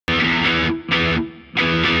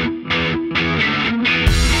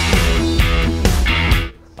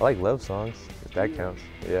I like love songs, if that counts.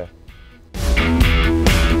 Yeah.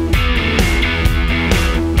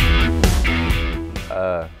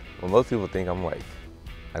 Well, most people think I'm like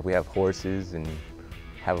we have horses and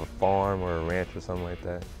have a farm or a ranch or something like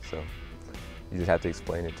that. So you just have to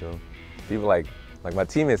explain it to them. People like my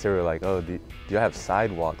teammates, they were like, oh, do you have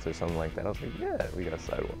sidewalks or something like that? I was like, yeah, we got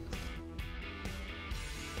sidewalks.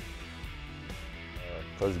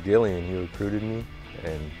 Coach Gillian, he recruited me,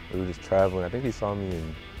 and we were just traveling. I think he saw me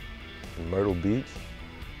in Myrtle Beach,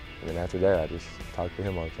 and then after that, I just talked to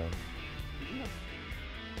him all the time.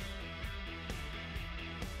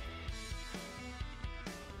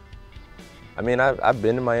 I mean, I've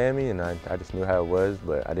been to Miami, and I just knew how it was,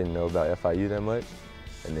 but I didn't know about FIU that much.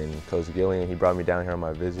 And then Coach Gillian, he brought me down here on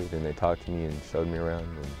my visit, and they talked to me and showed me around,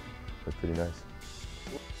 and it was pretty nice.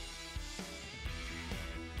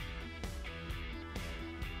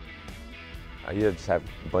 You just have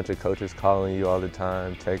a bunch of coaches calling you all the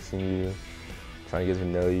time, texting you, trying to get to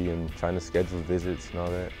know you, and trying to schedule visits and all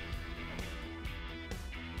that.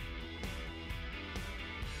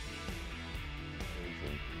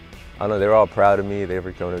 I don't know, they were all proud of me. They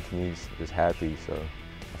were coming up to me just happy, so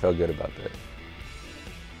I felt good about that.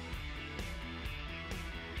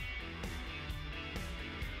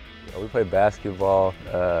 We play basketball.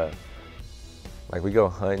 We go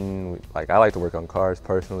hunting. I like to work on cars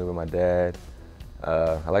personally with my dad.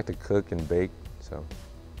 I like to cook and bake, so.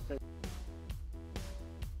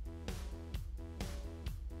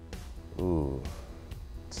 Ooh,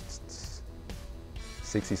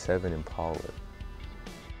 67 Impala.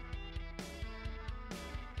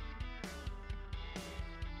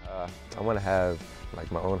 I want to have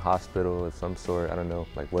my own hospital of some sort. I don't know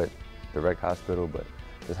what direct hospital, but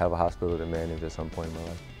just have a hospital to manage at some point in my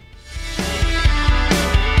life.